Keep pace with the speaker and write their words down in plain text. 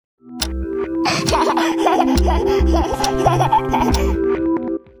A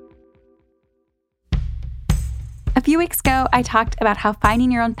few weeks ago, I talked about how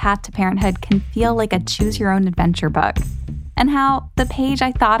finding your own path to parenthood can feel like a choose-your-own-adventure book, and how the page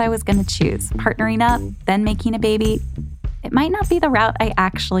I thought I was going to choose, partnering up, then making a baby, it might not be the route I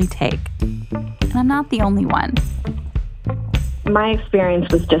actually take. And I'm not the only one. My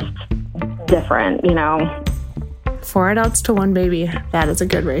experience was just different, 4 adults to 1 baby, that is a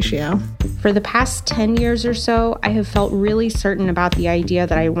good ratio. For the past 10 years or so, I have felt really certain about the idea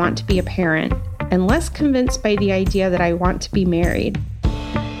that I want to be a parent, and less convinced by the idea that I want to be married.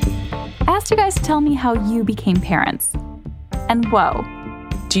 I asked you guys to tell me how you became parents. And whoa.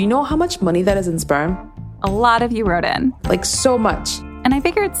 Do you know how much money that is in sperm? A lot of you wrote in. Like, so much. And I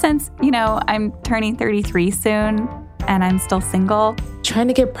figured since, I'm turning 33 soon, and I'm still single. Trying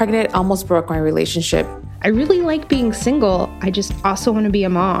to get pregnant almost broke my relationship. I really like being single. I just also want to be a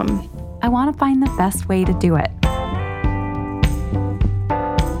mom. I want to find the best way to do it.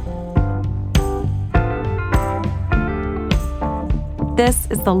 This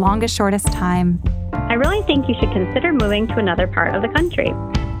is The Longest Shortest Time. I really think you should consider moving to another part of the country.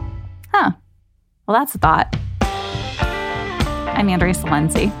 Huh. Well, that's a thought. I'm Andrea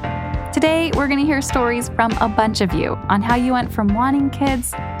Salenzi. Today, we're going to hear stories from a bunch of you on how you went from wanting kids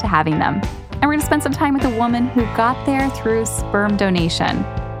to having them. And we're going to spend some time with a woman who got there through sperm donation.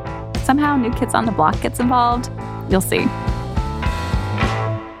 Somehow, New Kids on the Block gets involved. You'll see.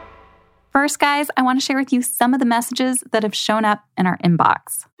 First, guys, I want to share with you some of the messages that have shown up in our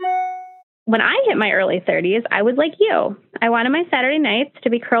inbox. When I hit my early 30s, I was like you. I wanted my Saturday nights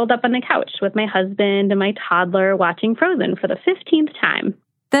to be curled up on the couch with my husband and my toddler watching Frozen for the 15th time.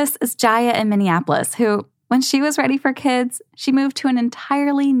 This is Jaya in Minneapolis, who, when she was ready for kids, she moved to an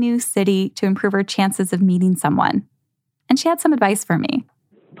entirely new city to improve her chances of meeting someone. And she had some advice for me.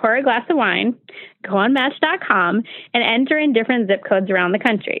 Pour a glass of wine, go on Match.com, and enter in different zip codes around the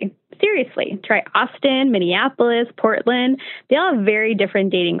country. Seriously, try Austin, Minneapolis, Portland. They all have very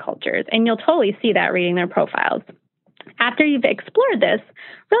different dating cultures, and you'll totally see that reading their profiles. After you've explored this,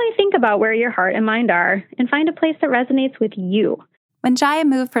 really think about where your heart and mind are and find a place that resonates with you. When Jaya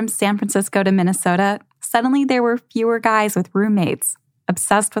moved from San Francisco to Minnesota, suddenly there were fewer guys with roommates,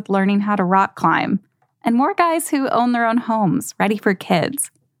 obsessed with learning how to rock climb, and more guys who own their own homes, ready for kids.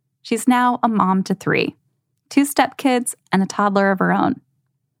 She's now a mom to 3, 2 stepkids and a toddler of her own.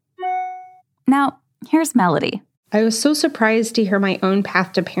 Now, here's Melody. I was so surprised to hear my own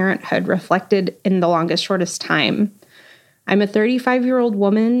path to parenthood reflected in The Longest Shortest Time. I'm a 35-year-old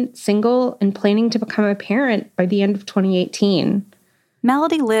woman, single, and planning to become a parent by the end of 2018.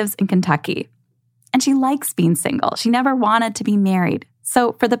 Melody lives in Kentucky, and she likes being single. She never wanted to be married.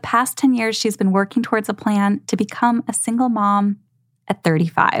 So for the past 10 years, she's been working towards a plan to become a single mom at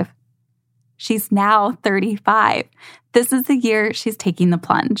 35. She's now 35. This is the year she's taking the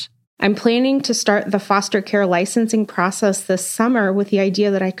plunge. I'm planning to start the foster care licensing process this summer with the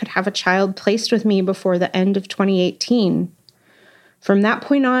idea that I could have a child placed with me before the end of 2018. From that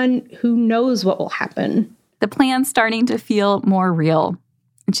point on, who knows what will happen? The plan's starting to feel more real,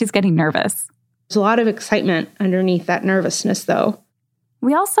 and she's getting nervous. There's a lot of excitement underneath that nervousness, though.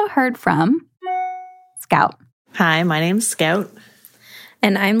 We also heard from Scout. Hi, my name's Scout.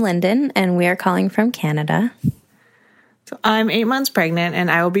 And I'm Lyndon, and we are calling from Canada. So I'm 8 months pregnant,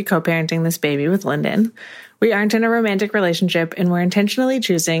 and I will be co-parenting this baby with Lyndon. We aren't in a romantic relationship, and we're intentionally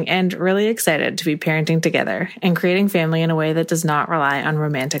choosing and really excited to be parenting together and creating family in a way that does not rely on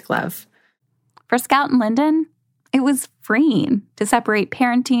romantic love. For Scout and Lyndon, it was freeing to separate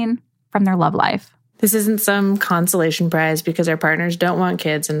parenting from their love life. This isn't some consolation prize because our partners don't want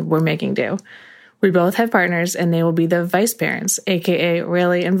kids and we're making do. We both have partners, and they will be the vice parents, aka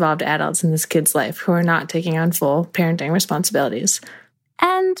really involved adults in this kid's life who are not taking on full parenting responsibilities.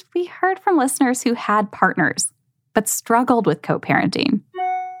 And we heard from listeners who had partners, but struggled with co-parenting.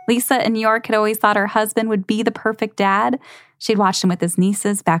 Lisa in New York had always thought her husband would be the perfect dad. She'd watched him with his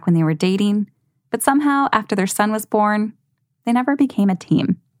nieces back when they were dating. But somehow, after their son was born, they never became a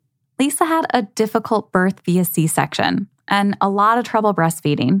team. Lisa had a difficult birth via C-section and a lot of trouble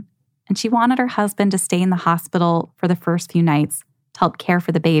breastfeeding. And she wanted her husband to stay in the hospital for the first few nights to help care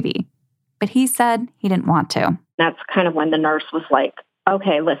for the baby. But he said he didn't want to. That's kind of when the nurse was like,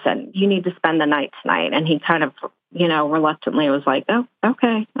 okay, listen, you need to spend the night tonight. And he kind of, reluctantly was like, oh,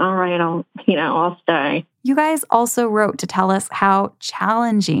 okay, all right, I'll stay. You guys also wrote to tell us how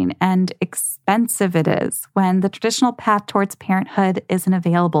challenging and expensive it is when the traditional path towards parenthood isn't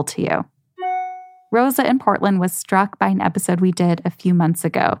available to you. Rosa in Portland was struck by an episode we did a few months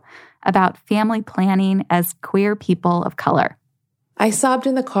ago about family planning as queer people of color. I sobbed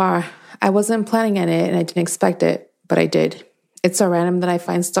in the car I wasn't planning on it and I didn't expect it, but I did. It's so random that I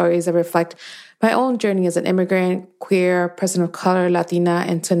find stories that reflect my own journey as an immigrant, queer, person of color, Latina,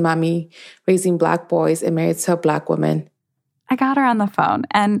 and twin mommy, raising Black boys and married to a Black woman. I got her on the phone,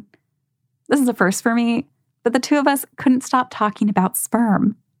 and this is a first for me, but the two of us couldn't stop talking about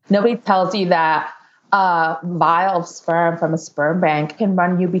sperm. Nobody tells you that a vial of sperm from a sperm bank can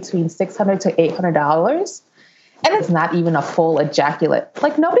run you between $600 to $800. And it's not even a full ejaculate.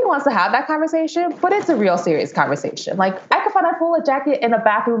 Like, nobody wants to have that conversation, but it's a real serious conversation. Like, I could find a full ejaculate in a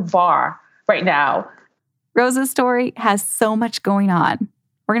bathroom bar right now. Rosa's story has so much going on.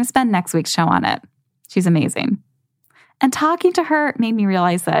 We're going to spend next week's show on it. She's amazing. And talking to her made me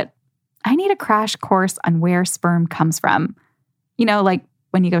realize that I need a crash course on where sperm comes from. You know, like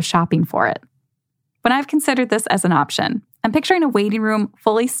when you go shopping for it. When I've considered this as an option, I'm picturing a waiting room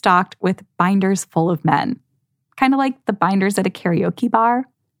fully stocked with binders full of men. Kind of like the binders at a karaoke bar,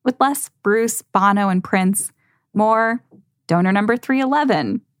 with less Bruce, Bono, and Prince, more donor number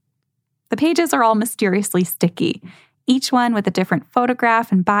 311. The pages are all mysteriously sticky, each one with a different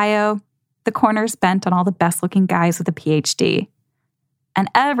photograph and bio, the corners bent on all the best-looking guys with a PhD. And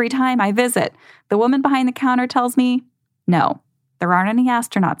every time I visit, the woman behind the counter tells me, no, there aren't any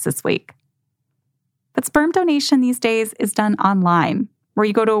astronauts this week. But sperm donation these days is done online, where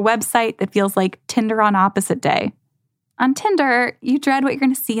you go to a website that feels like Tinder on opposite day. On Tinder, you dread what you're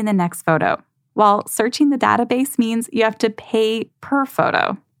going to see in the next photo, while searching the database means you have to pay per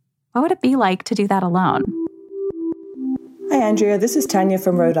photo. What would it be like to do that alone? Hi, Andrea. This is Tanya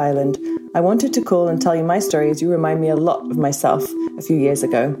from Rhode Island. I wanted to call and tell you my story as you remind me a lot of myself a few years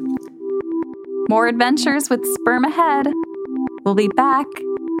ago. More adventures with sperm ahead. We'll be back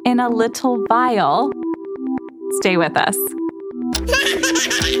in a little vial. Stay with us.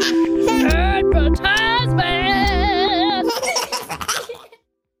 Advertisement!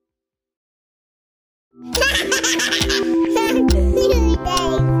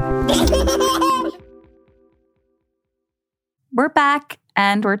 We're back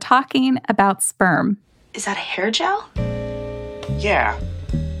and we're talking about sperm. Is that a hair gel? Yeah.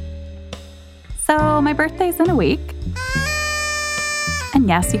 So my birthday's in a week. And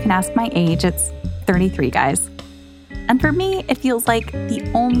yes, you can ask my age. It's 33, guys. And for me, it feels like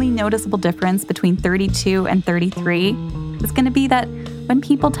the only noticeable difference between 32 and 33 is going to be that when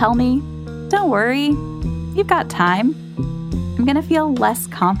people tell me, don't worry, you've got time, I'm going to feel less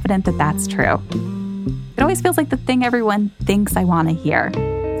confident that that's true. It always feels like the thing everyone thinks I want to hear.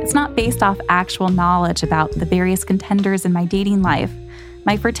 It's not based off actual knowledge about the various contenders in my dating life,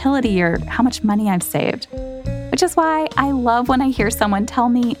 my fertility, or how much money I've saved. Which is why I love when I hear someone tell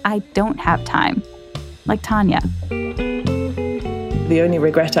me I don't have time. Like Tanya. The only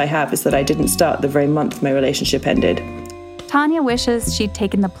regret I have is that I didn't start the very month my relationship ended. Tanya wishes she'd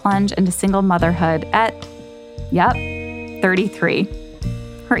taken the plunge into single motherhood at, 33.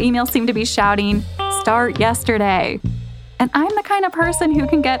 Her emails seem to be shouting, start yesterday. And I'm the kind of person who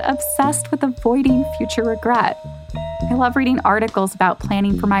can get obsessed with avoiding future regret. I love reading articles about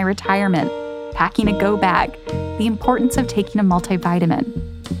planning for my retirement, packing a go bag, the importance of taking a multivitamin.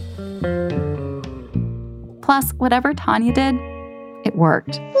 Plus, whatever Tanya did, it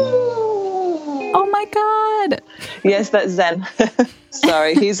worked. Oh my God! Yes, that's Zen.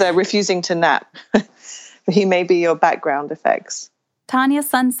 Sorry, he's refusing to nap. He may be your background effects. Tanya's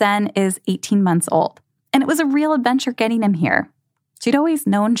son Zen is 18 months old, and it was a real adventure getting him here. She'd always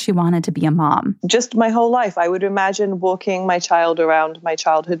known she wanted to be a mom. Just my whole life, I would imagine walking my child around my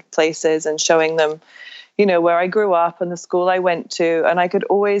childhood places and showing them, you know, where I grew up and the school I went to. And I could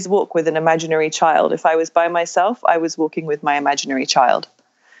always walk with an imaginary child. If I was by myself, I was walking with my imaginary child.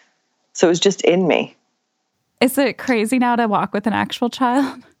 So it was just in me. Is it crazy now to walk with an actual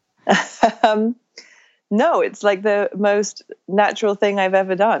child? No, it's like the most natural thing I've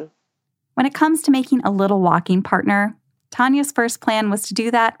ever done. When it comes to making a little walking partner, Tanya's first plan was to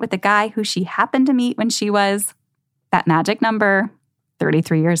do that with a guy who she happened to meet when she was, that magic number,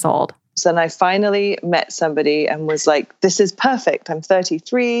 33 years old. So then I finally met somebody and was like, this is perfect. I'm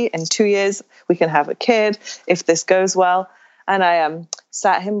 33. In 2 years, we can have a kid if this goes well. And I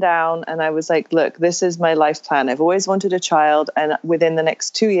sat him down and I was like, look, this is my life plan. I've always wanted a child. And within the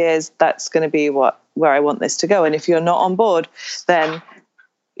next 2 years, that's going to be where I want this to go. And if you're not on board, then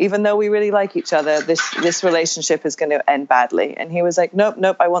even though we really like each other, this relationship is going to end badly. And he was like, nope,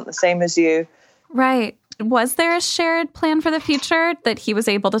 I want the same as you. Right. Was there a shared plan for the future that he was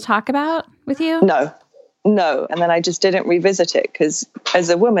able to talk about with you? No. And then I just didn't revisit it because as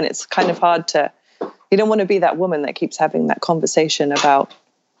a woman, it's kind of hard to, you don't want to be that woman that keeps having that conversation about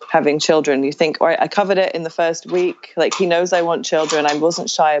having children. You think, all right, I covered it in the first week. Like, he knows I want children. I wasn't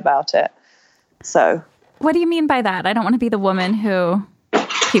shy about it. So what do you mean by that? I don't want to be the woman who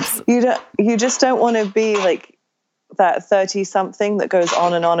keeps... You just don't want to be like that 30-something that goes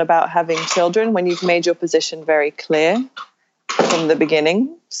on and on about having children when you've made your position very clear from the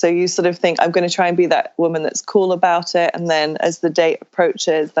beginning. So you sort of think, I'm going to try and be that woman that's cool about it. And then as the date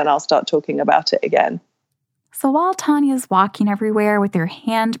approaches, then I'll start talking about it again. So while Tanya's walking everywhere with her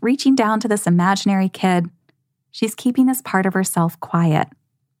hand reaching down to this imaginary kid, she's keeping this part of herself quiet.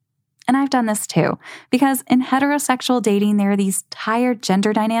 And I've done this too, because in heterosexual dating, there are these tired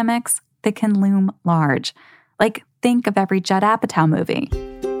gender dynamics that can loom large. Like, think of every Judd Apatow movie.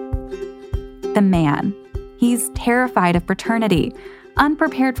 The man. He's terrified of paternity,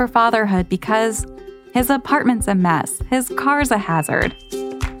 unprepared for fatherhood because his apartment's a mess, his car's a hazard.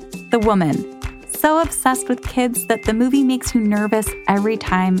 The woman. So obsessed with kids that the movie makes you nervous every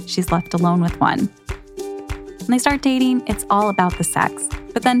time she's left alone with one. When they start dating, it's all about the sex.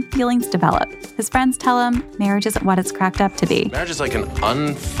 But then feelings develop. His friends tell him marriage isn't what it's cracked up to be. Marriage is like an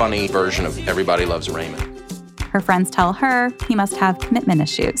unfunny version of Everybody Loves Raymond. Her friends tell her he must have commitment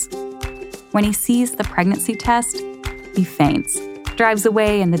issues. When he sees the pregnancy test, he faints, drives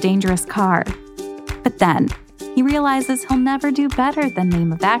away in the dangerous car. But then, he realizes he'll never do better than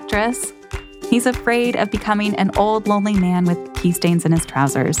name of actress. He's afraid of becoming an old, lonely man with pee stains in his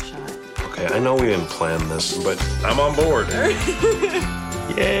trousers. Okay, I know we didn't plan this, but I'm on board.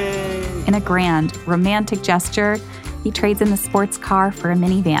 Yay! In a grand, romantic gesture, he trades in the sports car for a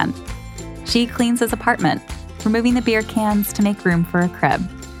minivan. She cleans his apartment, removing the beer cans to make room for a crib.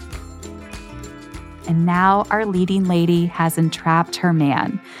 And now our leading lady has entrapped her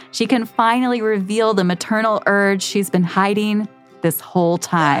man. She can finally reveal the maternal urge she's been hiding this whole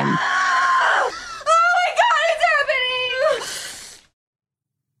time.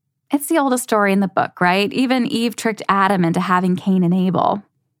 It's the oldest story in the book, right? Even Eve tricked Adam into having Cain and Abel.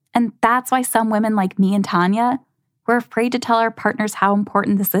 And that's why some women like me and Tanya, we're afraid to tell our partners how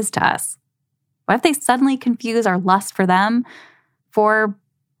important this is to us. What if they suddenly confuse our lust for them for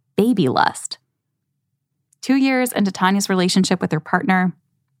baby lust? 2 years into Tanya's relationship with her partner,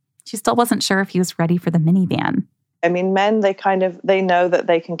 she still wasn't sure if he was ready for the minivan. I mean, men, they know that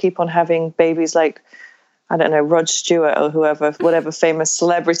they can keep on having babies like, I don't know, Rod Stewart or whoever, whatever famous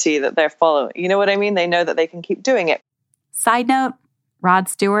celebrity that they're following. You know what I mean? They know that they can keep doing it. Side note, Rod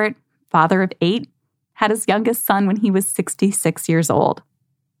Stewart, father of 8, had his youngest son when he was 66 years old.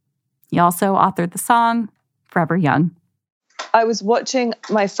 He also authored the song, Forever Young. I was watching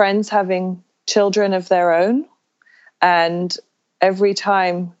my friends having children of their own, and every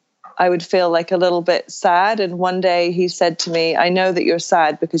time I would feel like a little bit sad. And one day he said to me, I know that you're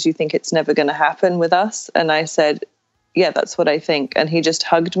sad because you think it's never going to happen with us. And I said, yeah, that's what I think. And he just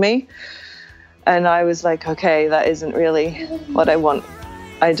hugged me. And I was like, okay, that isn't really what I want.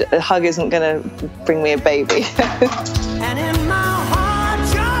 A hug isn't going to bring me a baby. And in my heart,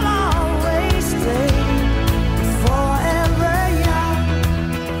 you'll always stay forever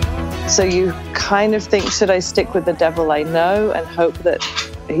young. So you kind of think, should I stick with the devil I know and hope that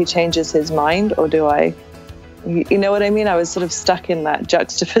he changes his mind, or do I, you know what I mean? I was sort of stuck in that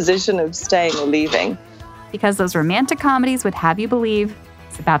juxtaposition of staying or leaving. Because those romantic comedies would have you believe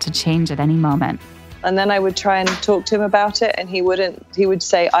it's about to change at any moment. And then I would try and talk to him about it, and he would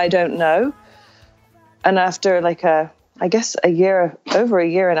say, I don't know. And after like over a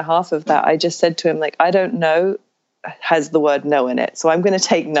year and a half of that, I just said to him, like, I don't know has the word no in it. So I'm going to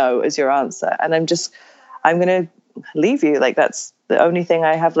take no as your answer. And I'm going to leave you. Like, that's the only thing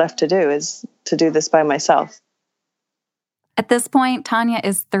I have left to do, is to do this by myself. At this point, Tanya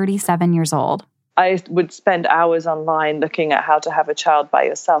is 37 years old. I would spend hours online looking at how to have a child by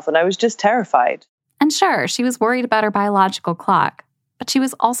yourself, and I was just terrified. And sure, she was worried about her biological clock, but she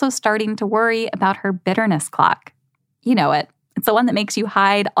was also starting to worry about her bitterness clock. You know it. It's the one that makes you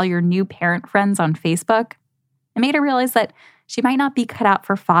hide all your new parent friends on Facebook. It made her realize that she might not be cut out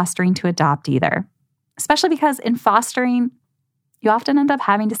for fostering to adopt either, especially because in fostering, you often end up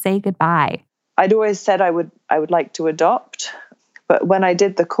having to say goodbye. I'd always said I would like to adopt, but when I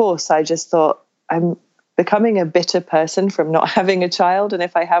did the course, I just thought, I'm becoming a bitter person from not having a child, and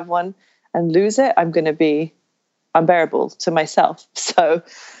if I have one and lose it, I'm going to be unbearable to myself. So,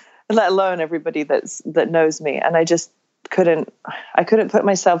 let alone everybody that knows me, and I just couldn't put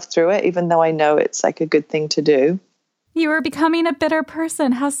myself through it, even though I know it's like a good thing to do. You were becoming a bitter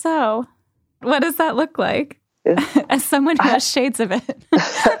person. How so? What does that look like? As someone who has shades of it.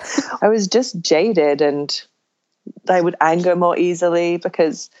 I was just jaded, and I would anger more easily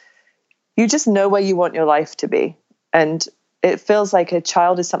because you just know where you want your life to be. And it feels like a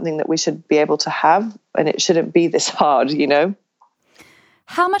child is something that we should be able to have, and it shouldn't be this hard, you know?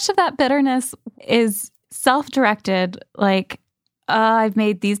 How much of that bitterness is self-directed, like, I've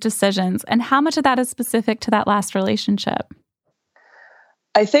made these decisions, and how much of that is specific to that last relationship?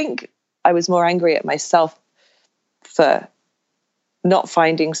 I think I was more angry at myself for not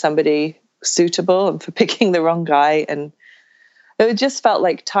finding somebody suitable and for picking the wrong guy. And it just felt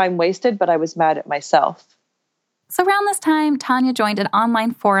like time wasted, but I was mad at myself. So around this time, Tanya joined an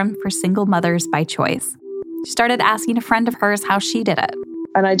online forum for single mothers by choice. She started asking a friend of hers how she did it.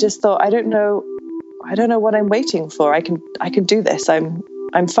 And I just thought, I don't know what I'm waiting for. I can do this. I'm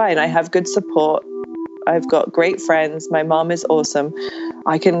fine. I have good support. I've got great friends. My mom is awesome.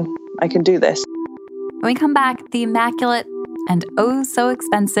 I can do this. When we come back, the immaculate and oh so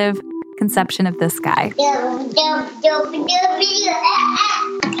expensive conception of this guy.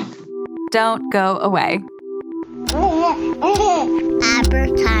 Don't go away.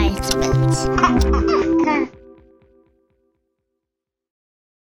 Advertisements.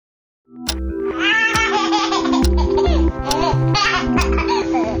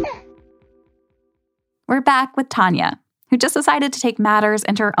 We're back with Tanya, who just decided to take matters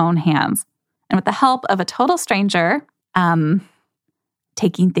into her own hands. And with the help of a total stranger,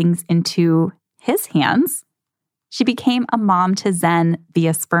 taking things into his hands, she became a mom to Zen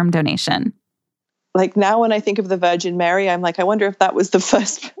via sperm donation. Like now when I think of the Virgin Mary, I'm like, I wonder if that was the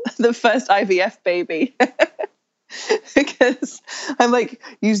first IVF baby. Because I'm like,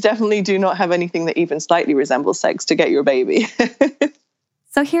 you definitely do not have anything that even slightly resembles sex to get your baby.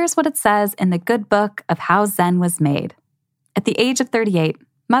 So here's what it says in the good book of how Zen was made. At the age of 38,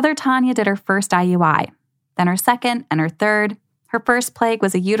 Mother Tanya did her first IUI, then her second and her third. Her first plague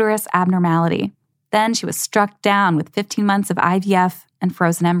was a uterus abnormality. Then she was struck down with 15 months of IVF and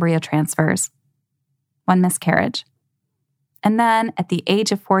frozen embryo transfers. One miscarriage. And then at the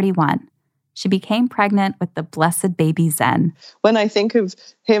age of 41, she became pregnant with the blessed baby Zen. When I think of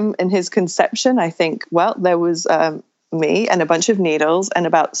him and his conception, I think, well, there was me and a bunch of needles and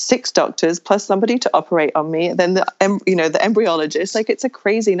about 6 doctors plus somebody to operate on me. And then the embryologist. Like, it's a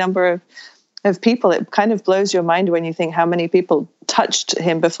crazy number of people. It kind of blows your mind when you think how many people touched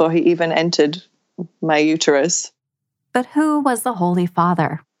him before he even entered my uterus. But who was the Holy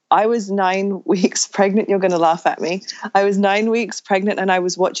Father? I was 9 weeks pregnant. You're going to laugh at me. I was 9 weeks pregnant and I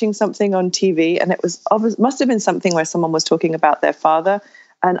was watching something on TV, and it must have been something where someone was talking about their father.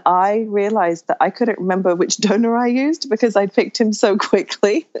 And I realized that I couldn't remember which donor I used because I'd picked him so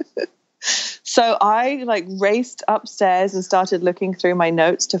quickly. So I raced upstairs and started looking through my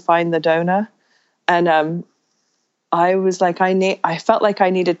notes to find the donor. And I was like, I felt like I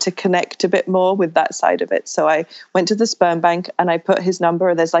needed to connect a bit more with that side of it. So I went to the sperm bank and I put his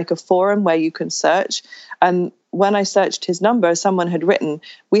number. There's a forum where you can search. And when I searched his number, someone had written,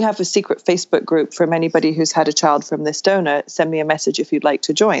 we have a secret Facebook group from anybody who's had a child from this donor. Send me a message if you'd like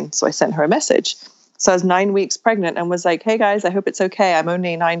to join. So I sent her a message. So I was 9 weeks pregnant and was like, hey guys, I hope it's okay. I'm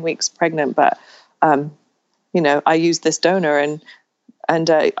only 9 weeks pregnant, but, I used this donor and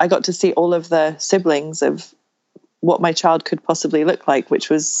I got to see all of the siblings of what my child could possibly look like, which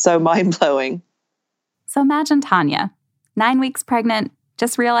was so mind-blowing. So imagine Tanya, 9 weeks pregnant,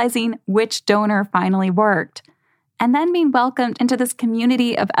 just realizing which donor finally worked, and then being welcomed into this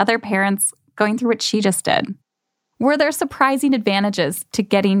community of other parents going through what she just did. Were there surprising advantages to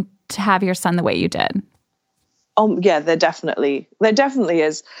getting to have your son the way you did? Oh, yeah, there definitely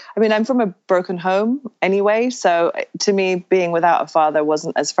is. I mean, I'm from a broken home anyway, so to me, being without a father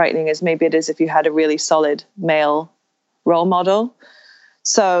wasn't as frightening as maybe it is if you had a really solid male role model.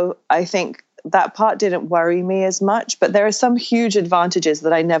 So I think that part didn't worry me as much, but there are some huge advantages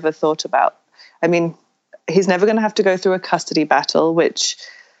that I never thought about. I mean, he's never going to have to go through a custody battle, which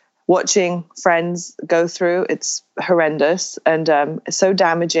watching friends go through, it's horrendous and can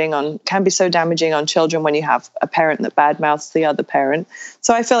be so damaging on children when you have a parent that badmouths the other parent.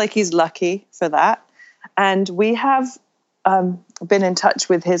 So I feel like he's lucky for that. And we have been in touch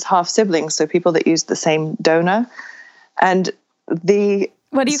with his half siblings, so people that use the same donor. And the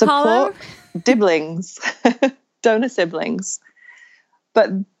what do you call them? Dibblings, donor siblings. But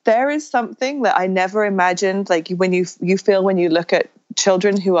there is something that I never imagined, like when you feel when you look at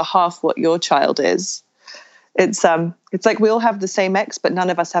children who are half what your child is. It's like we all have the same ex, but none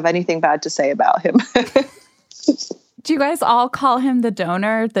of us have anything bad to say about him. Do you guys all call him the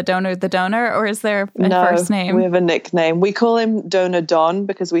donor, or is there a first name? We have a nickname. We call him Donor Don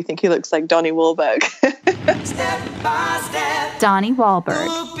because we think he looks like Donnie Wahlberg. Donnie Wahlberg,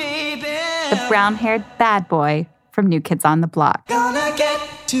 the brown-haired bad boy from New Kids on the Block. Gonna get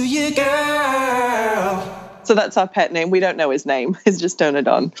to you, girl. So that's our pet name. We don't know his name. It's just Donor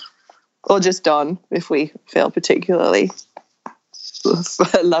Don. Or just Don, if we feel particularly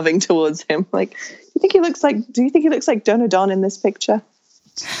loving towards him. Like, do you think he looks like Donor Don in this picture?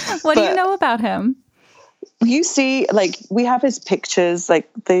 What do you know about him? You see, like, we have his pictures, like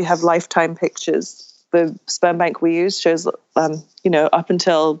they have lifetime pictures. The sperm bank we use shows, up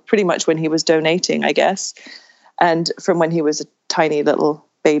until pretty much when he was donating, I guess. And from when he was a tiny little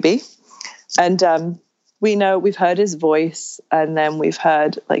baby. And we've heard his voice, and then we've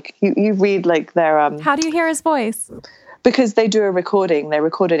heard, like, you read, like, their... How do you hear his voice? Because they do a recording. They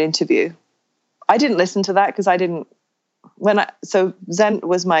record an interview. I didn't listen to that because I didn't... So Zen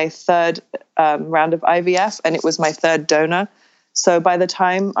was my third round of IVF, and it was my third donor. So by the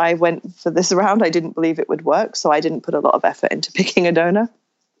time I went for this round, I didn't believe it would work. So I didn't put a lot of effort into picking a donor,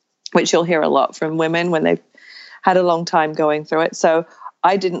 which you'll hear a lot from women when they've had a long time going through it. So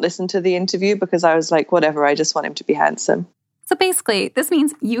I didn't listen to the interview because I was like, whatever, I just want him to be handsome. So basically, this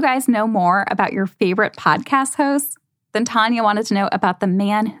means you guys know more about your favorite podcast hosts than Tanya wanted to know about the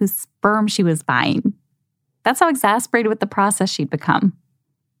man whose sperm she was buying. That's how exasperated with the process she'd become.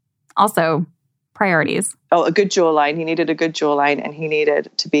 Also, priorities. Oh, a good jawline. He needed a good jawline, and he needed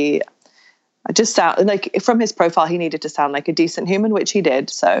to be just sound like, from his profile, he needed to sound like a decent human, which he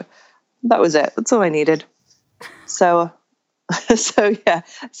did. So that was it. That's all I needed. So yeah.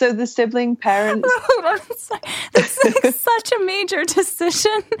 So the sibling parents. That's like such a major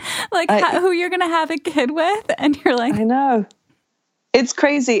decision, like who you're going to have a kid with. And you're like, I know. It's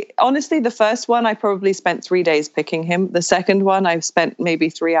crazy. Honestly, the first one, I probably spent 3 days picking him. The second one, I spent maybe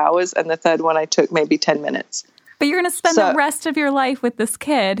 3 hours. And the third one, I took maybe 10 minutes. But you're going to spend the rest of your life with this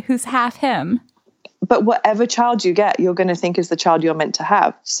kid who's half him. But whatever child you get, you're going to think is the child you're meant to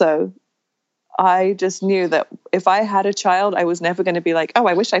have. So I just knew that if I had a child, I was never going to be like, oh,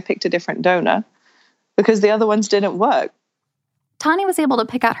 I wish I picked a different donor, because the other ones didn't work. Tanya was able to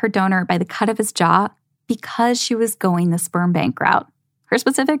pick out her donor by the cut of his jaw because she was going the sperm bank route. Her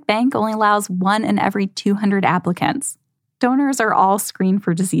specific bank only allows 1 in every 200 applicants. Donors are all screened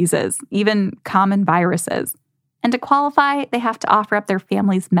for diseases, even common viruses. And to qualify, they have to offer up their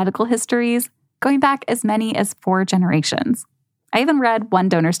family's medical histories, going back as many as 4 generations. I even read one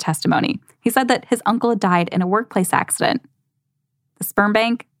donor's testimony. He said that his uncle had died in a workplace accident. The sperm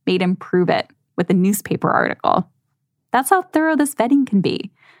bank made him prove it with a newspaper article. That's how thorough this vetting can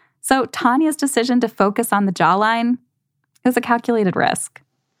be. So Tanya's decision to focus on the jawline is a calculated risk.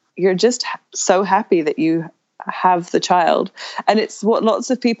 You're just so happy that you have the child. And it's what lots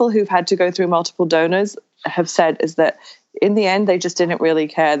of people who've had to go through multiple donors have said, is that in the end, they just didn't really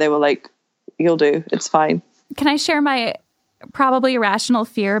care. They were like, you'll do, it's fine. Can I share my probably irrational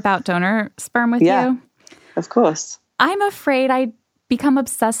fear about donor sperm with you? Of course. I'm afraid I'd become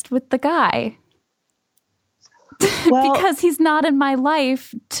obsessed with the guy. Well, because he's not in my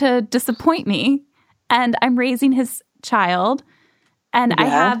life to disappoint me. And I'm raising his child. And I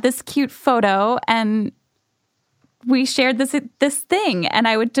have this cute photo. And we shared this thing. And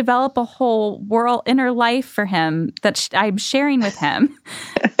I would develop a whole inner life for him that I'm sharing with him.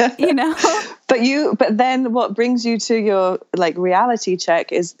 You know? But then what brings you to your like reality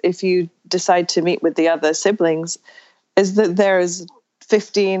check is, if you decide to meet with the other siblings, is that there's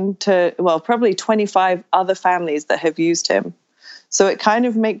 15 to, well, probably 25 other families that have used him. So it kind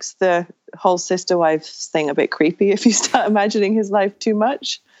of makes the whole sister wives thing a bit creepy if you start imagining his life too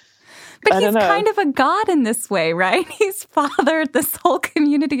much. But he's kind of a god in this way, right? He's fathered this whole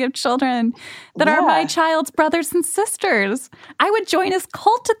community of children that are my child's brothers and sisters. I would join his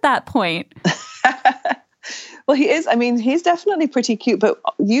cult at that point. Well, he is. I mean, he's definitely pretty cute, but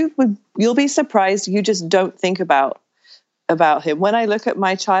you'll be surprised. You just don't think about him. When I look at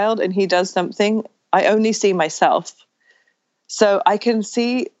my child and he does something, I only see myself. So I can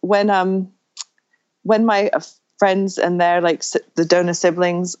see when my friends and their like the donor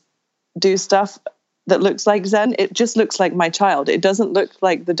siblings do stuff that looks like Zen, it just looks like my child. It doesn't look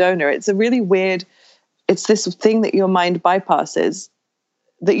like the donor. It's a really weird, it's this thing that your mind bypasses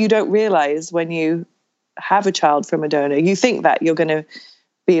that you don't realize when you have a child from a donor. You think that you're going to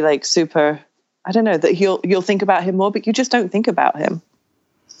be like super, I don't know, that you'll think about him more, but you just don't think about him.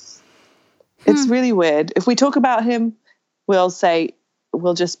 It's really weird. If we talk about him, we'll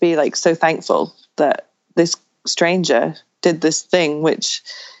just be like so thankful that this stranger did this thing, which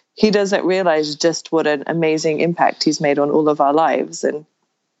he doesn't realize just what an amazing impact he's made on all of our lives. And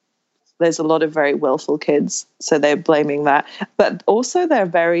there's a lot of very willful kids, so they're blaming that. But also they're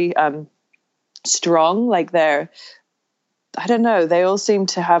very strong. Like I don't know, they all seem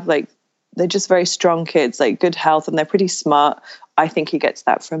to have like, they're just very strong kids, like good health, and they're pretty smart. I think he gets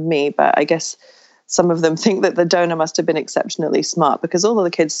that from me, but I guess some of them think that the donor must have been exceptionally smart because all of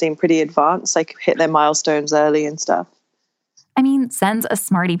the kids seem pretty advanced, like hit their milestones early and stuff. I mean, Zen's a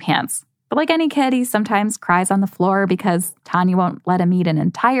smarty pants. But like any kid, he sometimes cries on the floor because Tanya won't let him eat an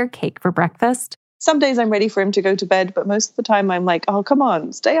entire cake for breakfast. Some days I'm ready for him to go to bed, but most of the time I'm like, oh, come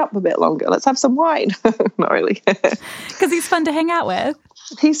on, stay up a bit longer. Let's have some wine. Not really. Because he's fun to hang out with.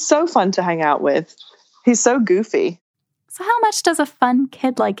 He's so fun to hang out with. He's so goofy. So how much does a fun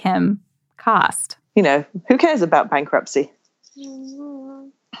kid like him cost? You know, who cares about bankruptcy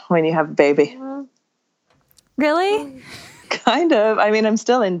when you have a baby? Really? Kind of. I mean, I'm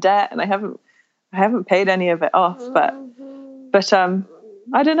still in debt and I haven't paid any of it off, but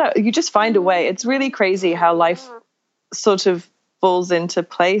I don't know. You just find a way. It's really crazy how life sort of falls into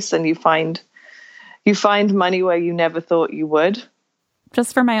place and you find money where you never thought you would.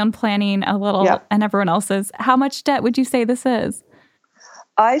 Just for my own planning a little and everyone else's, how much debt would you say this is?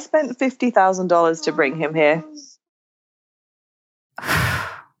 I spent $50,000 to bring him here.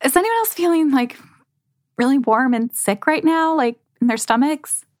 Is anyone else feeling like really warm and sick right now, like in their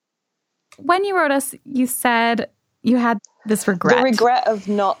stomachs? When you wrote us, you said you had this regret. The regret of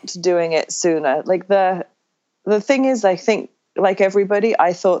not doing it sooner. Like the thing is, I think like everybody,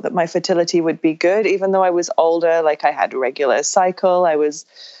 I thought that my fertility would be good, even though I was older, like I had a regular cycle, I was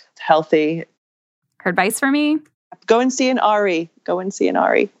healthy. Her advice for me? Go and see an RE.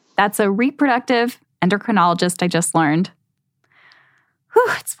 That's a reproductive endocrinologist, I just learned. Whew,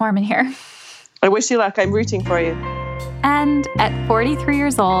 it's warm in here. I wish you luck. I'm rooting for you. And at 43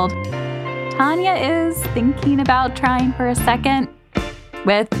 years old, Tanya is thinking about trying for a second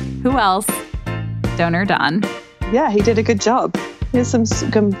with, who else? Donor Don. Yeah, he did a good job. He has some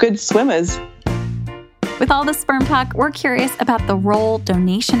good swimmers. With all the sperm talk, we're curious about the role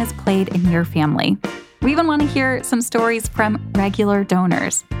donation has played in your family. We even want to hear some stories from regular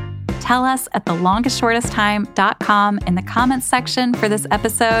donors. Tell us at thelongestshortesttime.com in the comments section for this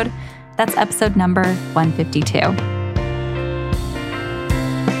episode. That's episode number 152.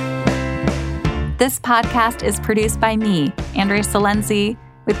 This podcast is produced by me, Andrea Salenzi,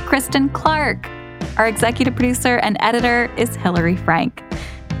 with Kristen Clark. Our executive producer and editor is Hillary Frank.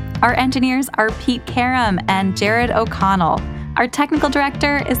 Our engineers are Pete Karam and Jared O'Connell. Our technical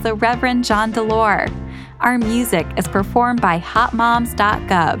director is the Reverend John Delore. Our music is performed by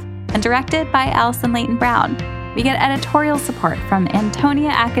hotmoms.gov and directed by Allison Leighton Brown. We get editorial support from Antonia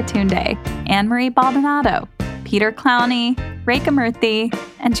Akatunde, Anne-Marie Baldonado, Peter Clowney, Rekha Murthy,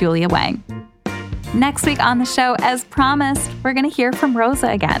 and Julia Wang. Next week on the show, as promised, we're going to hear from Rosa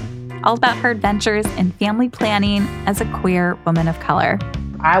again, all about her adventures in family planning as a queer woman of color.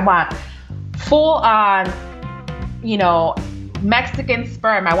 I want full on, Mexican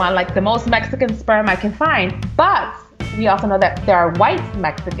sperm. I want like the most Mexican sperm I can find. But we also know that there are white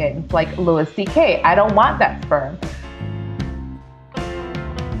Mexicans like Louis C.K. I don't want that sperm.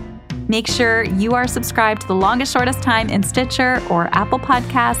 Make sure you are subscribed to The Longest Shortest Time in Stitcher or Apple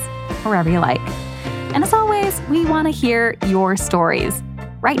Podcasts, wherever you like. And as always, we want to hear your stories.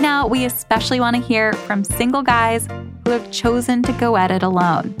 Right now, we especially want to hear from single guys who have chosen to go at it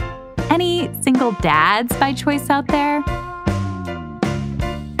alone. Any single dads by choice out there?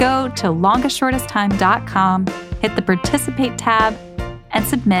 Go to longestshortesttime.com, hit the Participate tab, and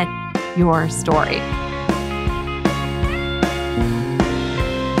submit your story.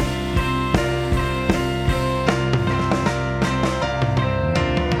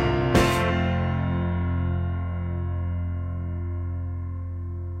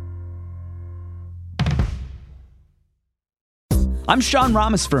 I'm Sean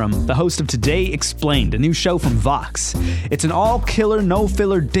Ramaswamy, the host of Today Explained, a new show from Vox. It's an all-killer,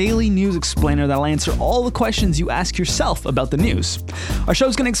 no-filler daily news explainer that'll answer all the questions you ask yourself about the news. Our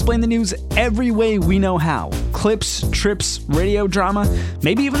show's going to explain the news every way we know how. Clips, trips, radio drama,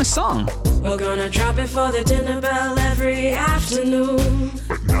 maybe even a song. We're gonna drop it for the dinner bell every afternoon.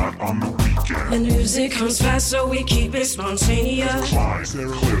 But not on the weekend. The music comes fast, so we keep it spontaneous. Clyde,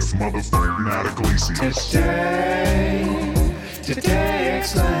 Cliff, motherfucking Nat Iglesias. Today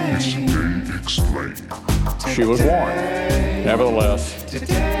Explained. She was warned. Nevertheless,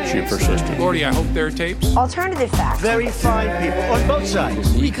 she persisted. Lordy, I hope there are tapes. Alternative facts. Very fine people on both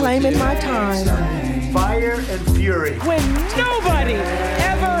sides. Reclaiming my time. Fire and fury. When nobody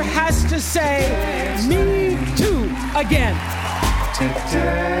ever has to say, me too, again.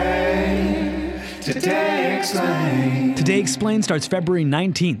 Today Explained. Today Explained starts February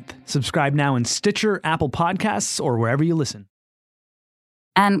 19th. Subscribe now in Stitcher, Apple Podcasts, or wherever you listen.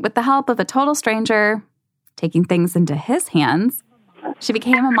 And with the help of a total stranger taking things into his hands, she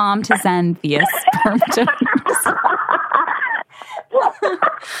became a mom to Zen via sperm donors.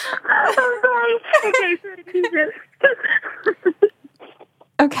 I'm sorry. Okay,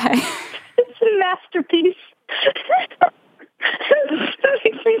 Okay. It's a masterpiece. It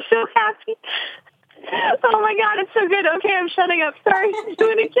makes me so happy. Oh my God, it's so good. Okay, I'm shutting up. Sorry. Do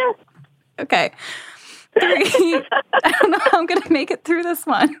it again. Okay. 3. I don't know how I'm going to make it through this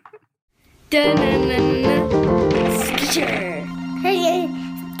one. Skitcher. Hey,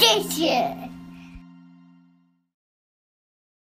 Skitcher.